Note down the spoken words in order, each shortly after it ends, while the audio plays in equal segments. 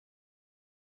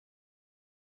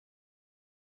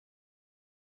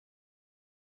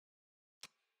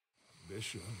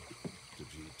Bishop to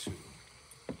G2.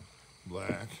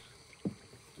 Black to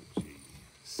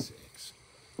G6.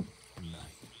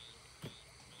 Knight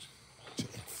to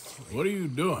F3. What are you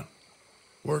doing?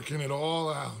 Working it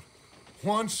all out.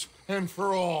 Once and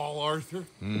for all, Arthur.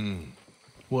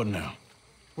 What now?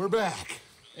 We're back,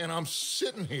 and I'm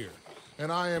sitting here,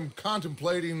 and I am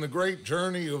contemplating the great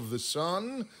journey of the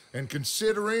sun and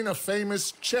considering a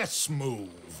famous chess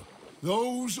move.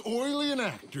 Those oily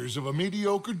enactors of a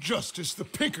mediocre justice, the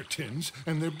Pinkertons,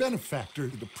 and their benefactor,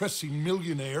 the depressing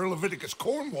millionaire Leviticus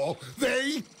Cornwall,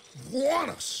 they want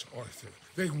us, Arthur.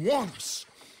 They want us.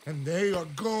 And they are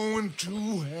going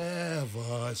to have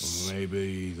us.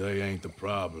 Maybe they ain't the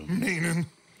problem. Meaning?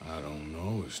 I don't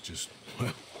know, it's just,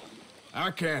 well,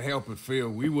 I can't help but feel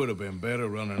we would have been better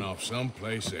running off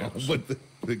someplace else. But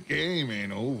the game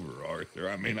ain't over, Arthur.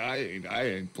 I mean, I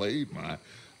ain't played my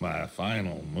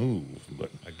final move, but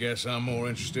I guess I'm more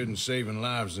interested in saving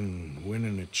lives than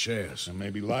winning at chess. and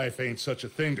maybe life ain't such a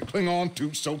thing to cling on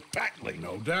to so tightly.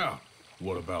 No doubt.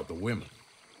 What about the women?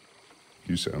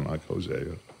 You sound like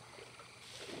Hosea.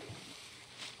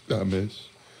 I miss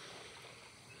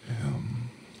him.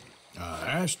 I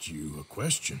asked you a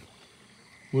question.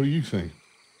 What do you think?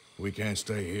 We can't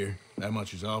stay here. That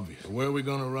much is obvious. Where are we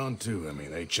gonna run to? I mean,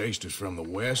 they chased us from the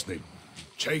west. They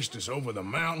chased us over the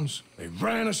mountains. They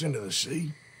ran us into the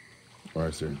sea.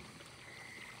 Arthur,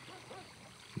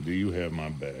 do you have my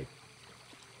back?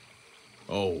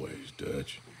 Always,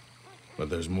 Dutch. But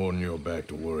there's more than your back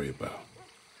to worry about.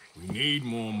 We need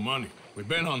more money. We've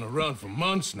been on the run for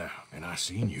months now, and I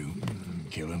seen you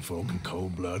killing folk in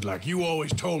cold blood like you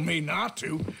always told me not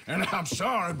to. And I'm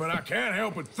sorry, but I can't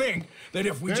help but think that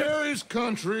if we There is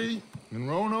country in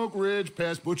Roanoke Ridge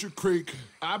past Butcher Creek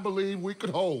I believe we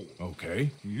could hold.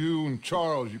 Okay. You and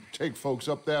Charles, you could take folks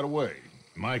up that way.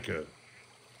 Micah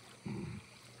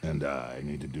and I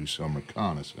need to do some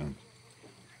reconnaissance.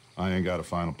 I ain't got a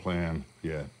final plan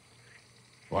yet.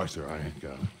 Arthur, I ain't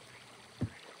got it.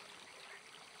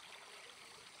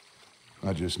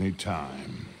 I just need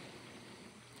time.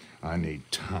 I need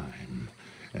time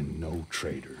and no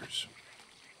traitors.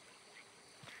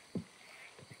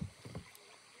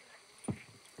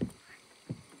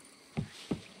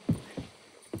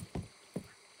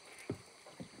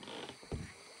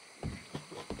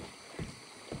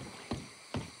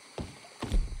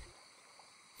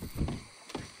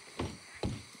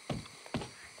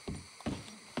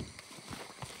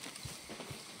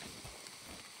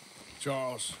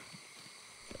 Charles,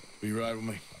 be right with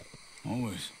me.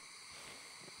 Always.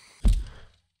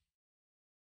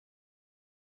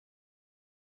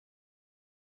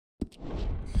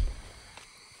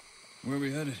 Where are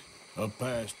we headed? Up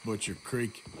past Butcher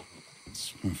Creek.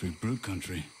 It's Murfree brute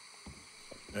country.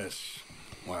 That's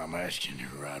why I'm asking you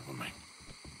to ride with me.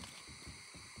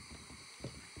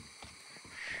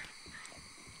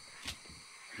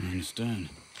 I understand.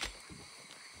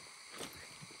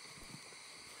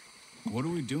 What are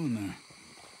we doing there?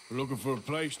 We're looking for a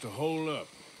place to hole up.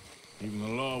 Even the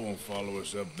law won't follow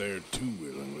us up there too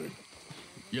willingly.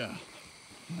 Yeah.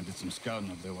 I did some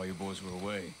scouting up there while you boys were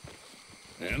away.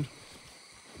 And?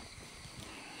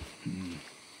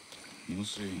 You'll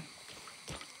see.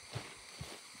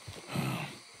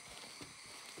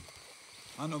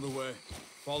 I know the way.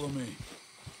 Follow me.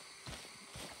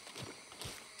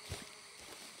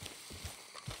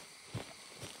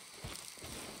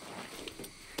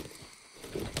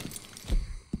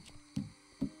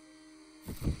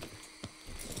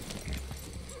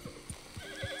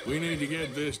 We need to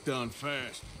get this done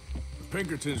fast. The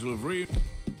Pinkertons will have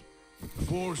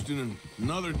reinforced in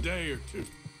another day or two.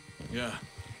 Yeah.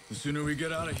 The sooner we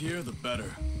get out of here, the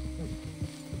better.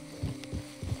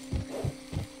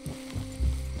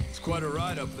 It's quite a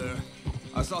ride up there.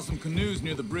 I saw some canoes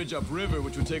near the bridge upriver,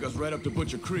 which would take us right up to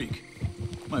Butcher Creek.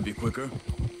 Might be quicker.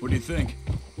 What do you think?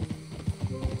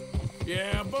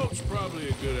 Yeah, a boat's probably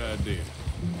a good idea.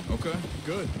 Okay,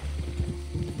 good.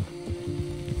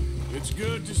 It's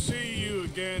good to see you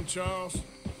again, Charles.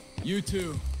 You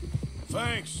too.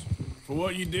 Thanks for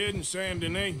what you did in Saint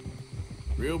Denis.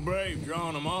 Real brave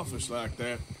drawing them off us like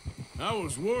that. I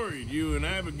was worried you and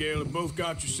Abigail had both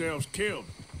got yourselves killed.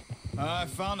 I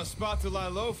found a spot to lie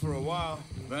low for a while,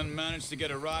 then managed to get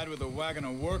a ride with a wagon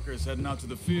of workers heading out to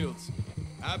the fields.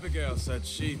 Abigail said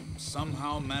she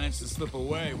somehow managed to slip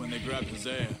away when they grabbed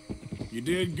Hosea. You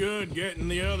did good getting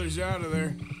the others out of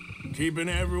there. Keeping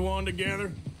everyone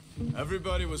together.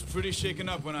 Everybody was pretty shaken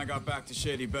up when I got back to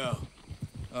Shady Belle.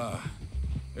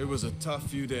 It was a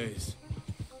tough few days.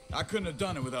 I couldn't have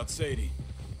done it without Sadie.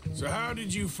 So how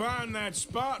did you find that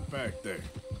spot back there?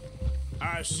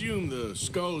 I assume the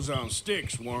skulls on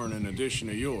sticks weren't an addition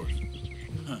of yours.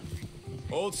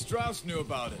 Old Strauss knew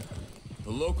about it.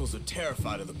 The locals are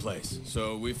terrified of the place,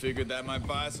 so we figured that might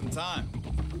buy us some time.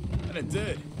 And it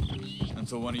did.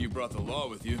 Until one of you brought the law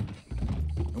with you.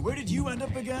 And where did you end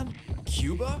up again?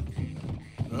 Cuba?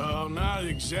 Oh, not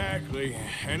exactly.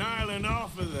 An island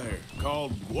off of there,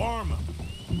 called Warma.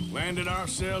 Landed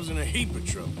ourselves in a heap of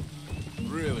trouble.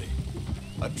 Really?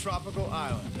 A tropical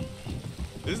island?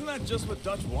 Isn't that just what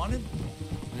Dutch wanted?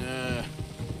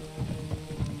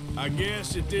 I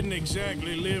guess it didn't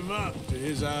exactly live up to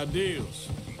his ideals.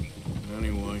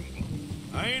 Anyway,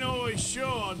 I ain't always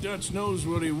sure Dutch knows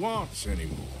what he wants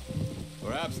anymore.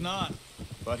 Perhaps not.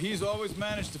 But he's always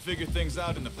managed to figure things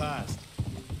out in the past.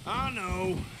 I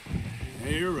know. Yeah,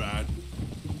 you're right.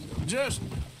 Just...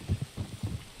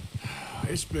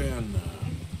 It's been...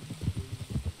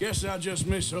 Guess I just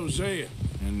miss Hosea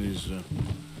and his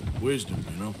wisdom,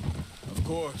 you know? Of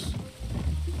course.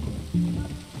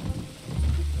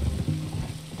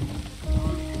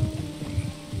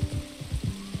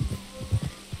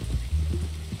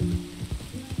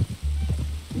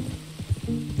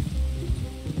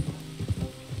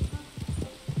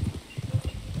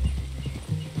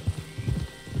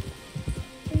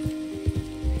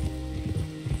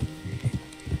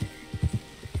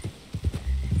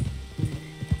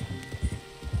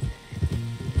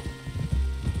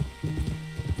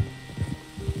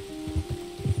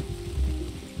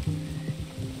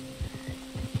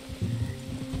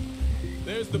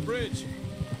 There's the bridge.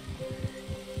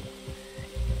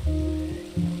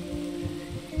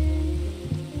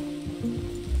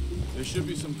 There should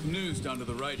be some canoes down to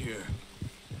the right here.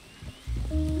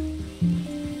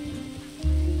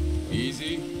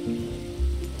 Easy.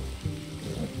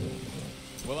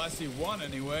 Well, I see one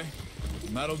anyway.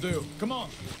 That'll do. Come on.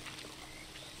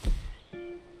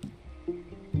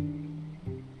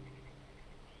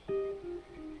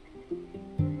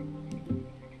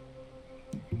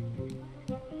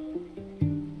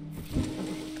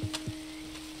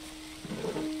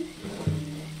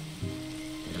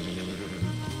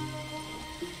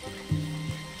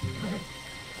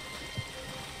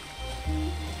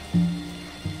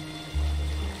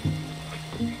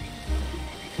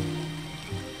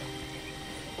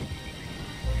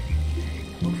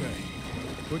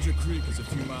 Butcher Creek is a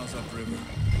few miles upriver.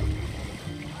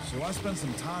 So I spent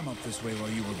some time up this way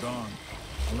while you were gone.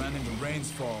 I ran into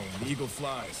Rains Fall and Eagle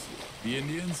Flies. The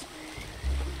Indians?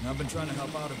 And I've been trying to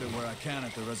help out a bit where I can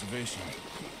at the reservation.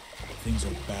 Things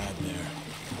are bad there.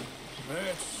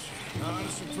 That's not a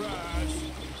surprise.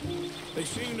 They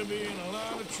seem to be in a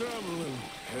lot of trouble and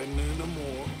heading into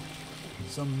more.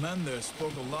 Some men there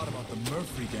spoke a lot about the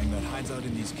Murfree gang that hides out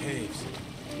in these caves.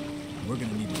 We're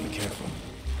gonna need to be careful.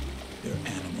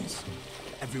 They're animals.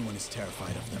 Everyone is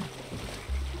terrified of them.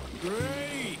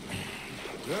 Great!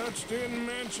 Dutch didn't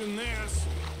mention this.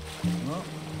 Well,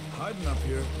 hiding up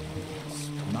here, it's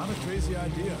not a crazy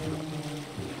idea.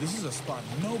 This is a spot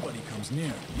nobody comes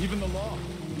near, even the law.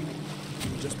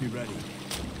 Just be ready.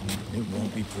 It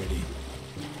won't be pretty.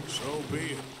 So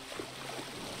be it.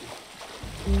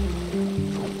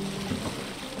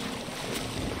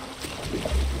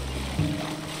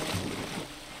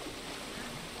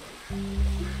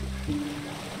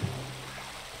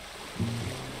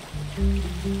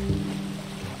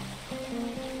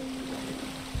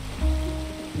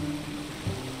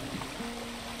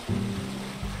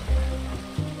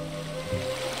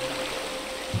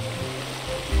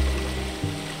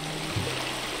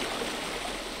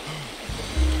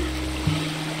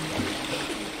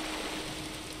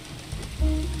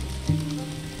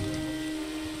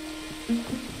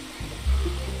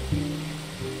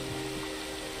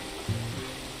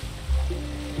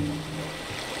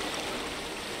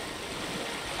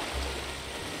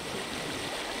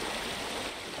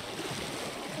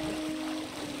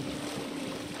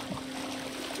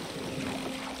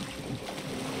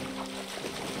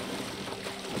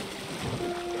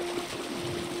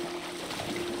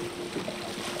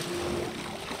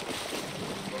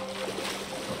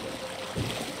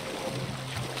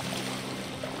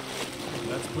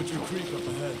 Butcher Creek up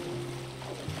ahead.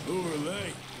 Who are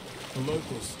they? The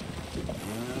locals. They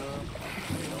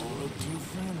don't look too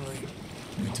friendly.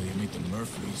 Wait till you meet the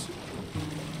Murfrees.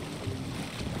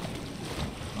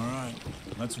 All right,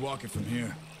 let's walk it from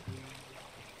here.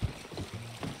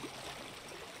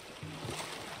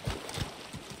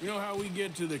 You know how we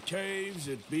get to the caves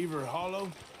at Beaver Hollow?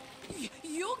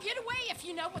 You'll get away if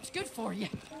you know what's good for you.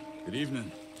 Good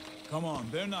evening. Come on,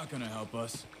 they're not gonna help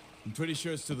us. I'm pretty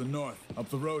sure it's to the north, up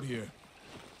the road here.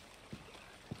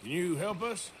 Can you help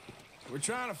us? We're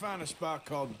trying to find a spot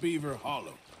called Beaver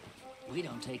Hollow. We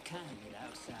don't take kindly to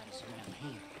outsiders around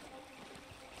here.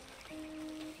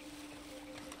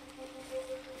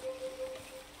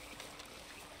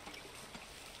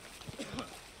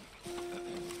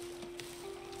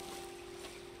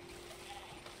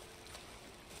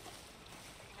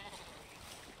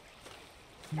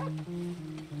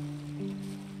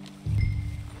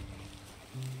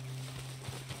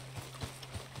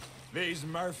 These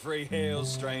Murfree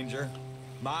hills, stranger.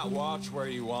 Might watch where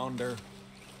you wander.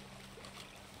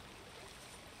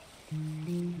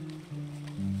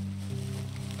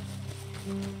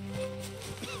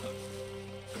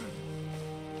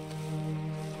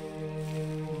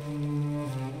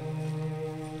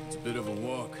 It's a bit of a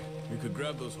walk. You could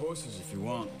grab those horses if you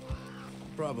want.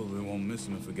 Probably won't miss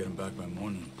them if we get them back by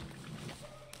morning.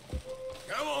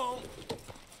 Come on!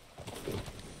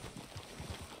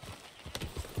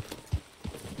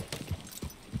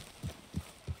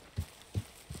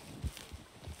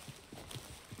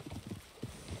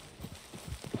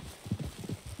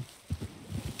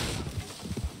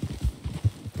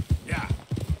 Yeah,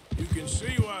 you can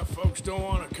see why folks don't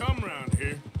want to come around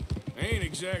here. Ain't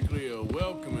exactly a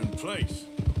welcoming place.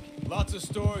 Lots of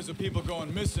stories of people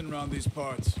going missing around these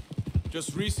parts.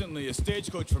 Just recently, a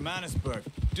stagecoach from Annisburg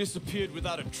disappeared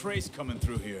without a trace coming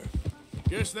through here.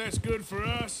 Guess that's good for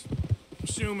us.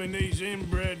 Assuming these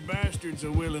inbred bastards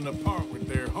are willing to part with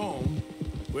their home,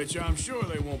 which I'm sure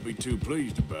they won't be too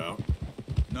pleased about.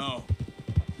 No,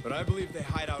 but I believe they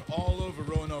hide out all over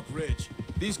Roanoke Ridge.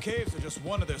 These caves are just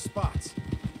one of their spots,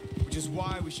 which is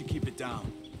why we should keep it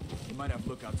down. We might have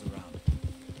lookouts around.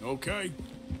 Okay.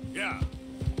 Yeah.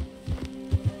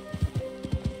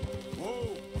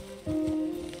 Whoa!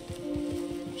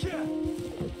 Yeah!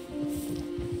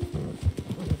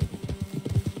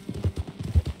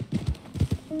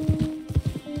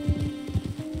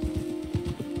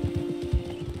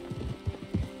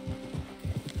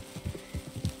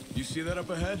 You see that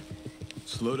up ahead?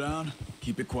 Slow down,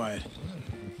 keep it quiet.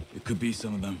 It could be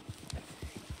some of them.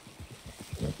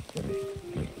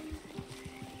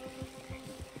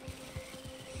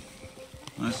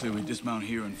 I say we dismount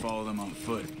here and follow them on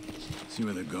foot. See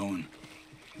where they're going.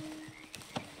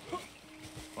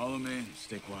 Follow me and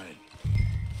stay quiet.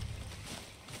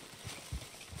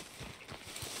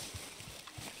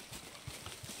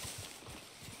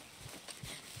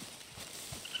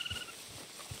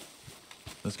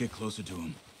 Let's get closer to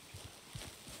him.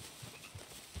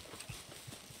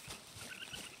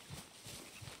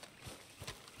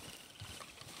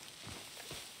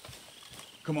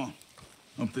 Come on,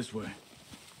 up this way.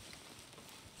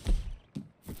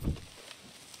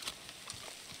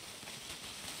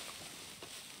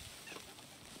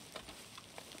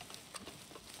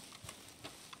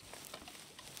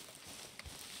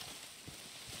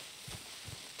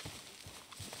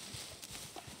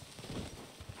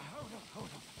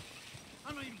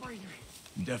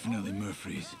 Definitely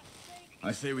Murfree's.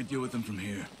 I say we deal with them from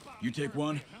here. You take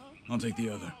one, I'll take the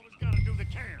other. Gotta do the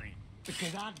carrying.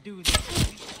 Because I do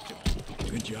the...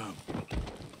 Good job.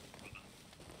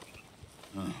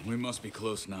 We must be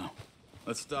close now.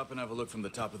 Let's stop and have a look from the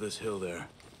top of this hill there.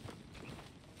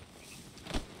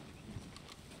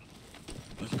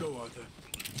 Let's go, Arthur.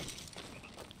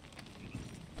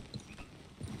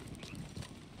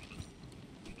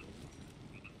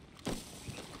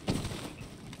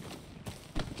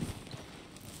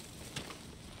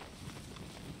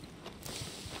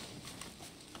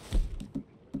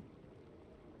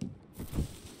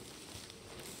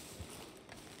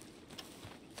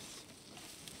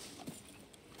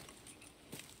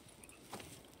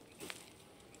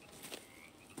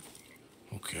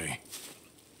 Okay.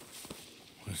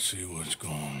 Let's see what's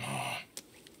going on.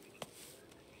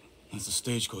 That's the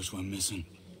stagecoach went missing.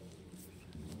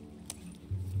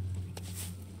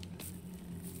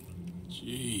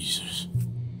 Jesus.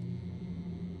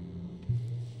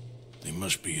 They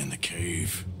must be in the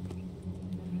cave.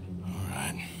 All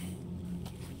right.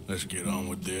 Let's get on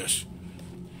with this.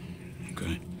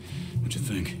 Okay. What you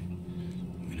think?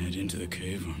 We can head into the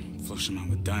cave or flush them out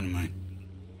with dynamite.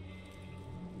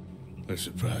 Let's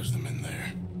surprise them in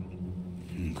there.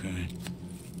 Okay.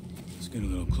 Let's get a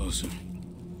little closer.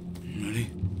 Ready?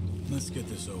 Let's get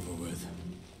this over with.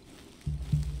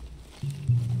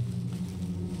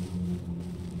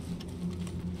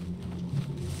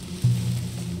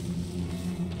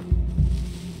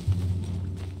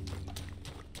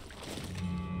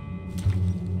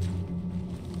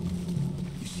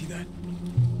 You see that?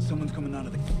 Someone's coming out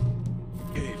of the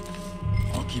cave.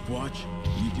 I'll keep watch.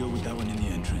 You deal with that one in the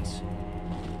entrance.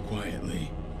 Quietly.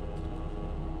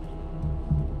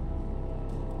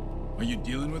 Are you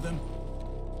dealing with him?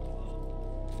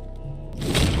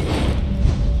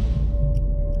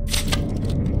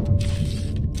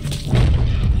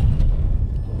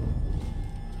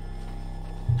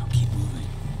 Now keep moving.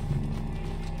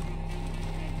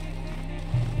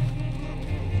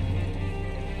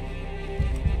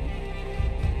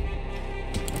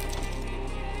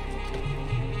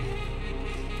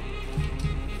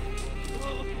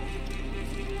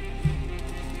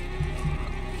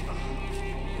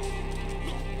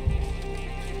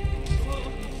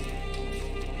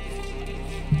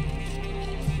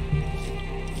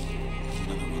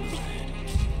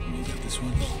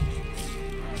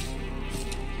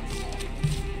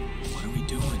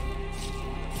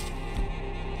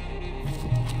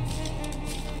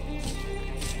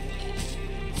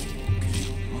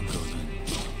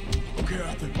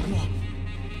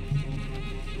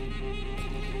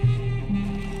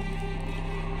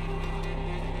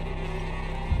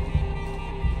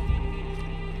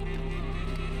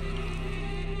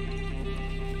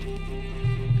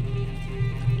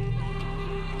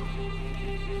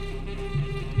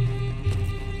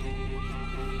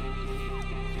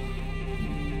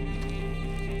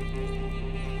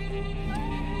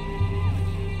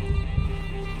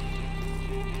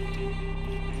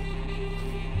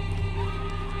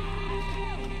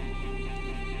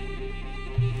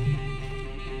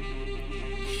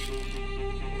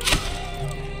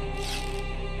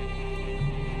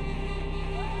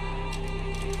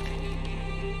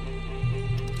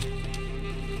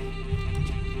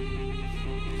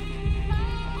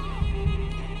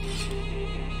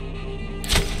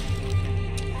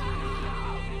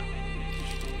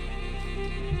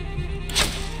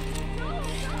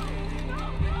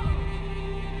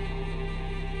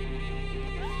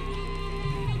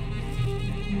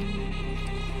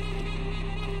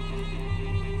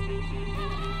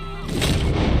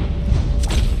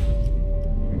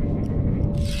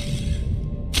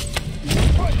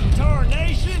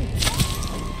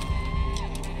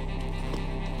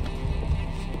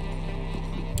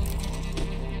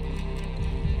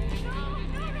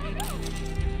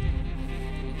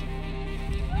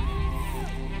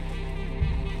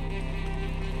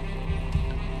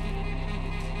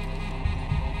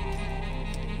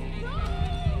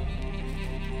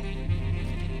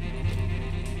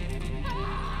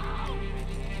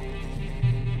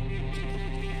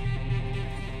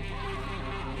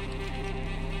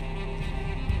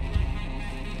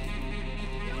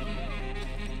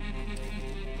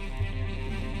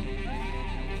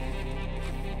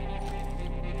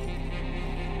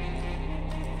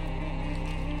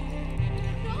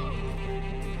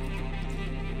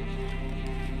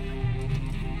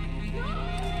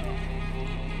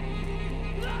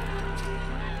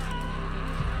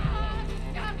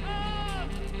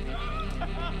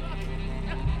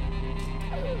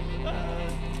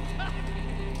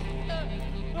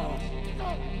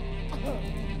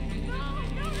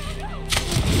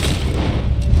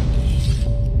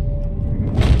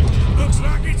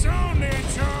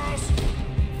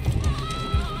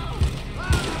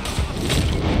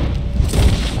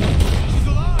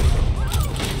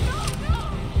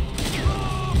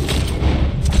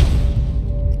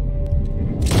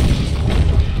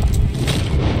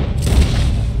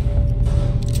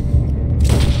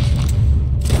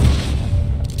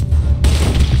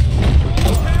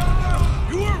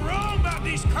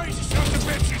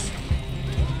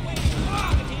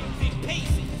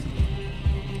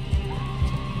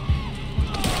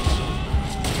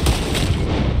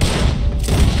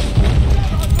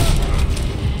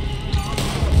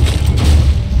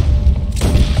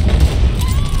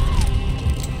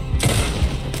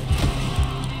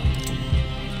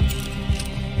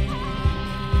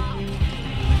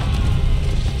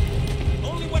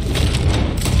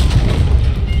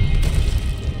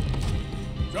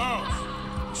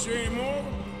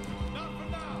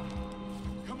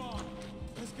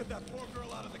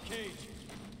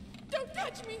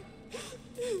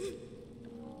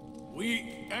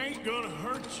 We ain't gonna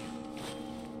hurt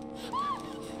you.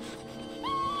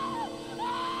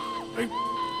 Hey.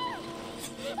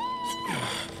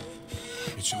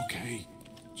 It's okay.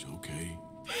 It's okay.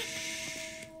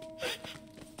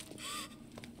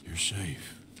 You're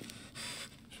safe.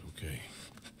 It's okay.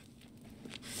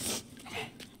 Come on.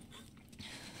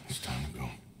 It's time to go.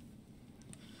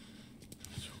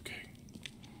 It's okay.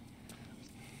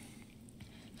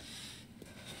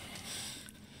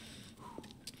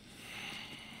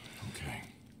 Okay.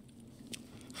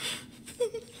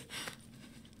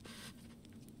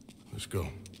 Let's go.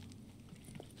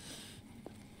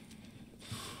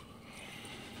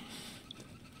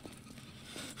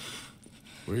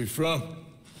 Where you from?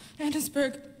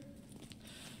 Annesburg.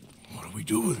 What do we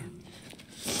do with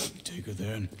her? Take her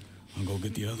there and I'll go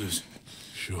get the others.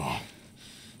 Sure.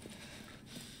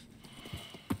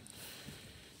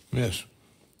 Miss,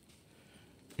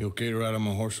 you okay to ride on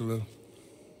my horse a little?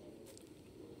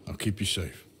 I'll keep you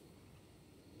safe.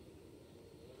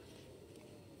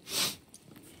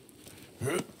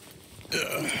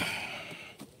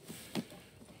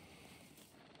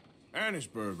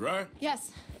 Annesburg, right?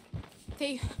 Yes.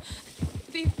 They,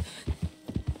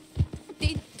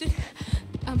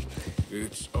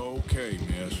 It's okay,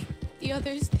 miss. the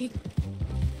others,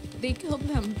 they killed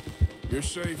them. You're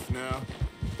safe now.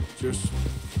 Just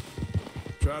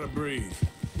try to breathe.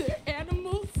 They're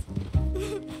animals.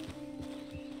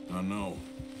 I know.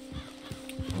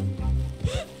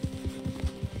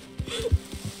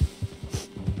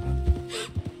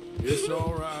 It's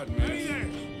all right,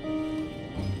 man.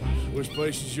 Which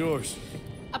place is yours?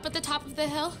 Up at the top of the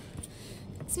hill.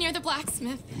 It's near the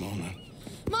blacksmith. Come on, then.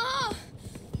 Ma!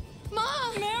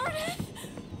 Ma! Meredith!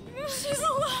 She's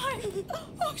alive!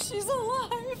 Oh, she's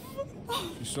alive!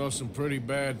 You saw some pretty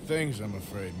bad things, I'm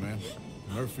afraid, man.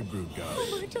 Murfree brood got it.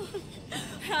 Oh, my God.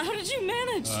 How did you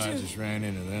manage I to? just ran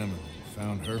into them and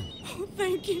found her. Oh,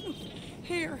 thank you.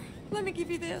 Here, let me give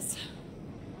you this.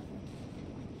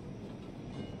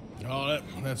 Oh,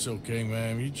 that's okay,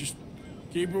 ma'am. You just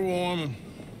keep her warm and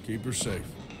keep her safe.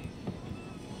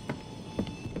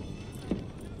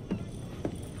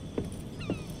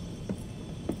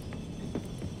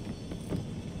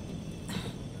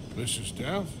 Mrs.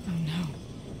 Downs? Oh, no.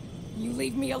 You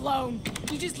leave me alone.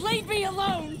 You just leave me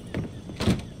alone.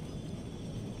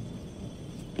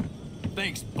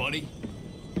 Thanks, buddy.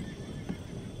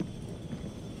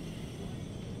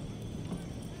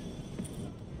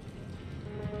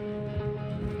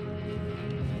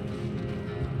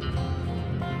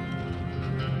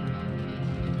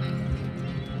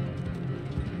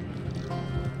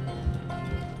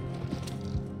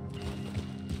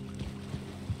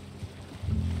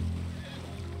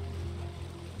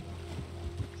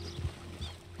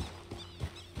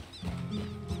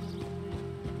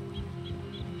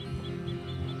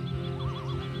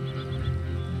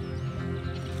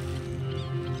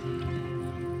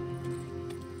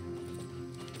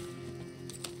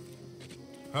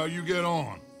 How you get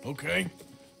on? Okay.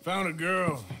 Found a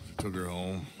girl. Took her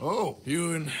home. Oh,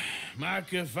 You and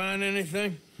Micah find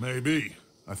anything? maybe.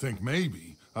 I think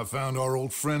maybe. I found our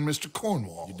old friend, Mr.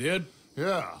 Cornwall. You did?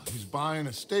 Yeah, he's buying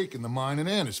a stake in the mine in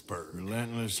Annesburg.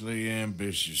 Relentlessly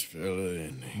ambitious fella,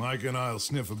 isn't he? Mike and I'll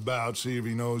sniff about, see if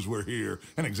he knows we're here,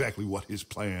 and exactly what his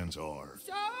plans are.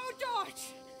 So, Dutch,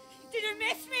 did you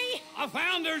miss me? I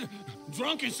found her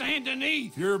drunk in Saint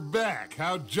Denis. You're back.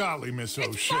 How jolly, Miss It's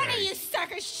O'Shea. funny, you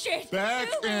sack of shit. Back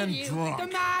Who are and you? drunk. The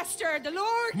Master, the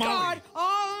Lord Molly. God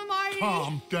Almighty.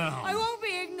 Calm down. I won't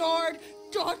be ignored.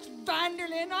 Dutch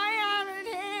Vanderlyn, I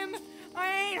ain't him. I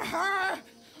ain't her.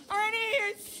 Or any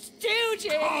of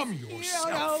your stooges. Calm You yourself.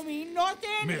 don't know me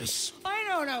nothing. Miss. I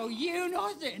don't know you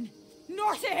nothing.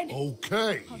 Nothing.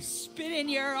 Okay. I'll spit in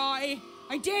your eye.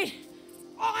 I did.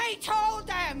 I told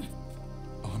them.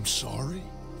 I'm sorry?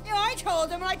 Yeah, I told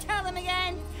them, and I tell them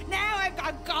again. Now I've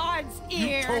got God's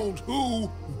ear. You told who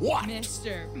what?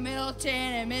 Mr. Milton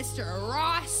and Mr.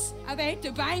 Ross about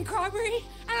the bank robbery,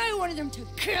 and I wanted them to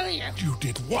kill you. You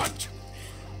did what?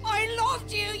 I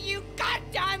loved you, you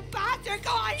goddamn bastard!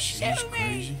 Go on, She's shoot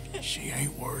crazy. me! She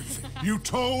ain't worth it. You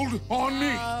told on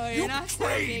me. Oh, you're You not so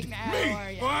betrayed big now, me.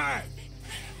 are you? Why?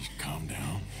 Just calm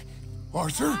down.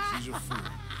 Arthur, She's a fool.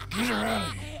 Get her out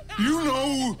of here. you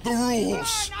know the I'm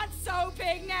rules. not so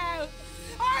big now.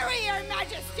 Are we, Your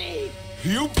Majesty?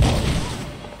 You...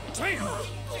 Damn!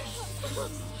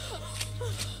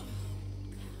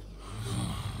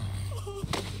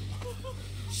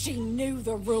 She knew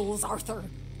the rules, Arthur.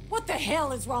 What the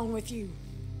hell is wrong with you?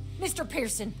 Mr.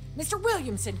 Pearson, Mr.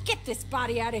 Williamson, get this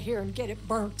body out of here and get it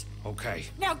burnt. Okay.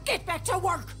 Now get back to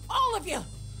work, all of you!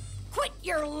 Quit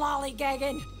your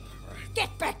lollygagging! Right.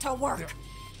 Get back to work.